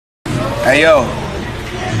Hey yo,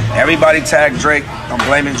 everybody tag Drake. I'm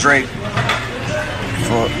blaming Drake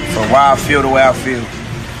for why I feel the way I feel.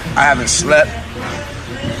 I haven't slept.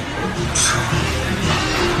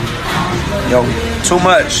 Yo, too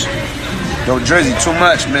much. Yo, Drizzy, too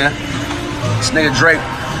much, man. This nigga Drake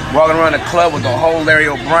walking around the club with the whole Larry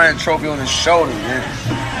O'Brien trophy on his shoulder, man.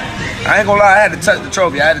 I ain't gonna lie, I had to touch the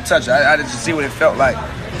trophy. I had to touch it. I had to just see what it felt like.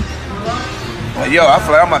 But yo, I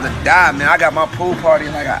feel like I'm about to die, man. I got my pool party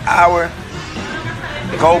in like an hour.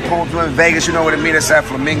 Gold pool in Vegas, you know what it means. It's at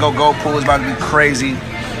Flamingo Gold Pool. It's about to be crazy.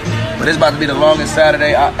 But it's about to be the longest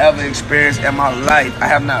Saturday I ever experienced in my life. I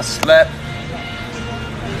have not slept.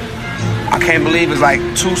 I can't believe it's like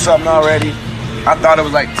 2-something already. I thought it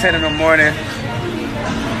was like 10 in the morning.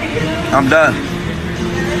 I'm done.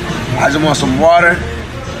 I just want some water.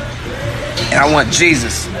 And I want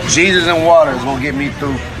Jesus. Jesus and water is gonna get me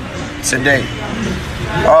through today.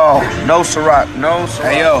 Oh, no Ciroc, no Ciroc.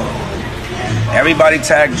 Hey yo, everybody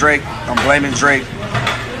tag Drake. I'm blaming Drake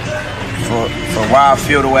for why I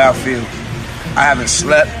feel the way I feel. I haven't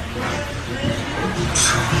slept.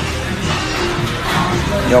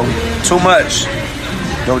 Yo, too much.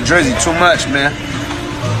 Yo, Drizzy, too much, man.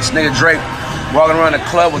 This nigga Drake walking around the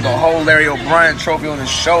club with the whole Larry O'Brien trophy on his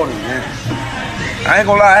shoulder, man. I ain't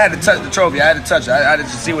gonna lie, I had to touch the trophy. I had to touch it. I had to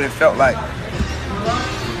just see what it felt like.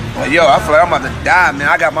 But yo, I feel like I'm about to die, man.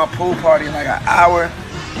 I got my pool party in like an hour.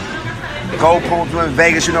 Gold pool in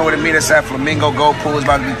Vegas, you know what it means. It's at Flamingo Gold Pool. It's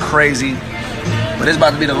about to be crazy. But it's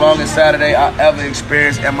about to be the longest Saturday I ever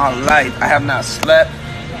experienced in my life. I have not slept.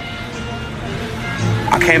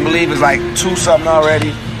 I can't believe it's like 2-something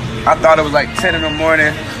already. I thought it was like 10 in the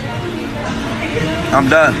morning. I'm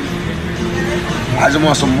done. I just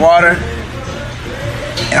want some water.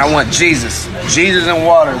 And I want Jesus. Jesus and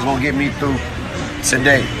water is gonna get me through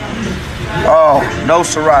today. Oh, no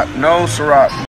Ciroc, no Ciroc.